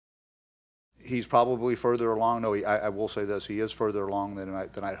He's probably further along. No, I will say this: he is further along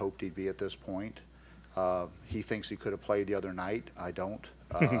than I hoped he'd be at this point. He thinks he could have played the other night. I don't.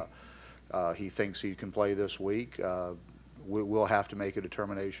 He thinks he can play this week. We'll have to make a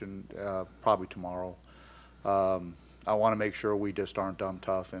determination probably tomorrow. I want to make sure we just aren't dumb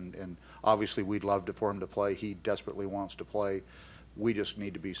tough, and obviously we'd love for him to play. He desperately wants to play. We just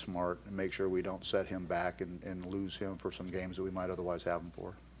need to be smart and make sure we don't set him back and lose him for some games that we might otherwise have him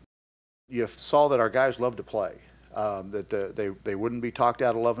for. You saw that our guys love to play. That they wouldn't be talked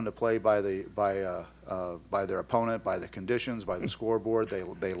out of loving to play by their opponent, by the conditions, by the scoreboard.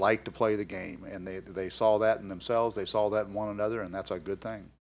 They like to play the game, and they saw that in themselves. They saw that in one another, and that's a good thing.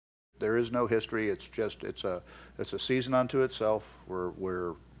 There is no history. It's a season unto itself.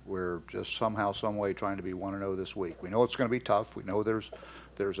 We're just somehow, some way trying to be 1-0 this week. We know it's going to be tough. We know there's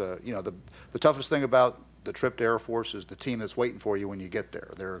a, you know, the toughest thing about the trip to Air Force is the team that's waiting for you when you get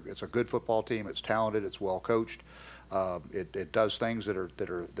there. It's a good football team. It's talented. It's well coached. It does things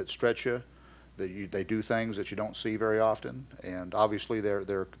that stretch you. They do things that you don't see very often. And obviously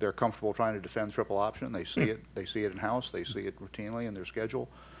they're comfortable trying to defend triple option. They see it. They see it in house. They see it routinely in their schedule.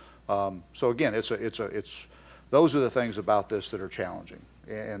 So again, those are the things about this that are challenging,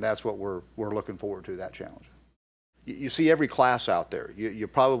 and that's what we're looking forward to, that challenge. You see every class out there. You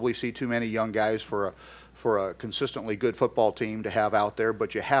probably see too many young guys for a consistently good football team to have out there,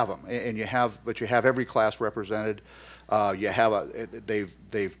 but you have them, and you have every class represented.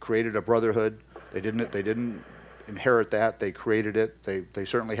 They've created a brotherhood. They didn't inherit that. They created it. They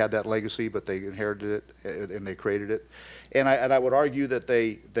certainly had that legacy, but they inherited it and they created it. And I would argue that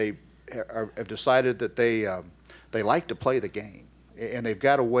they have decided that they like to play the game, and they've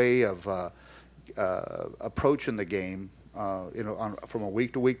got a way of approaching the game, from a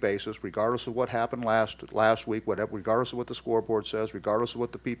week-to-week basis, regardless of what happened last week, regardless of what the scoreboard says, regardless of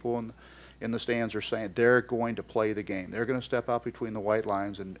what the people in the stands are saying. They're going to play the game. They're going to step out between the white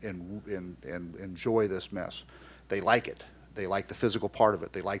lines and enjoy this mess. They like it. They like the physical part of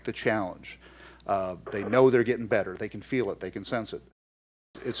it. They like the challenge. They know they're getting better. They can feel it. They can sense it.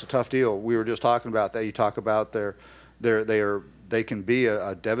 It's a tough deal. We were just talking about that. You talk about they can be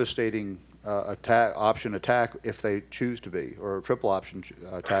a devastating option attack if they choose to be, or a triple option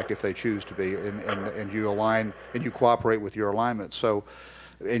attack if they choose to be, and you align and you cooperate with your alignment. So,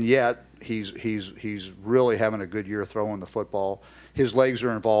 and yet he's really having a good year throwing the football. His legs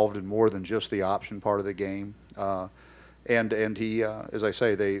are involved in more than just the option part of the game. And he, as I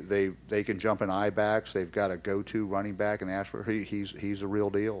say, they can jump in eye backs. They've got a go-to running back in Ashford. He's a real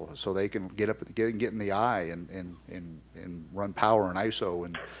deal. So they can get in the eye and run power and ISO,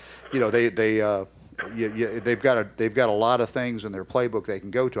 and you know they've got a lot of things in their playbook they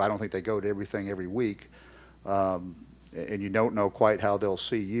can go to. I don't think they go to everything every week, and you don't know quite how they'll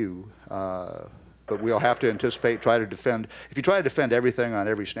see you. But we'll have to anticipate, try to defend. If you try to defend everything on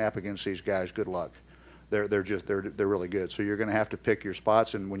every snap against these guys, good luck. They're really good. So you're going to have to pick your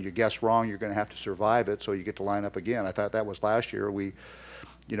spots, and when you guess wrong, you're going to have to survive it so you get to line up again. I thought that was last year. We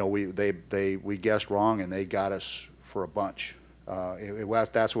guessed wrong, and they got us for a bunch.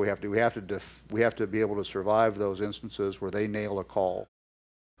 That's what we have to do. We have to be able to survive those instances where they nail a call.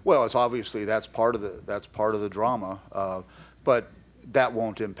 Well, it's obviously that's part of the drama, but that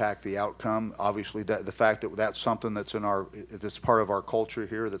won't impact the outcome. Obviously, the fact that that's something that's that's part of our culture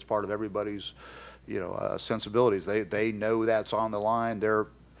here. That's part of everybody's sensibilities. They know that's on the line.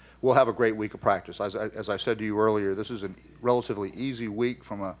 We'll have a great week of practice. As I said to you earlier, this is a relatively easy week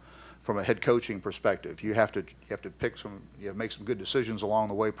from a head coaching perspective. You have to make some good decisions along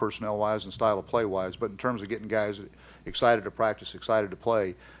the way, personnel-wise and style of play-wise. But in terms of getting guys excited to practice, excited to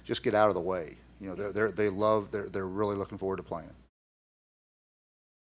play, just get out of the way. They're really looking forward to playing.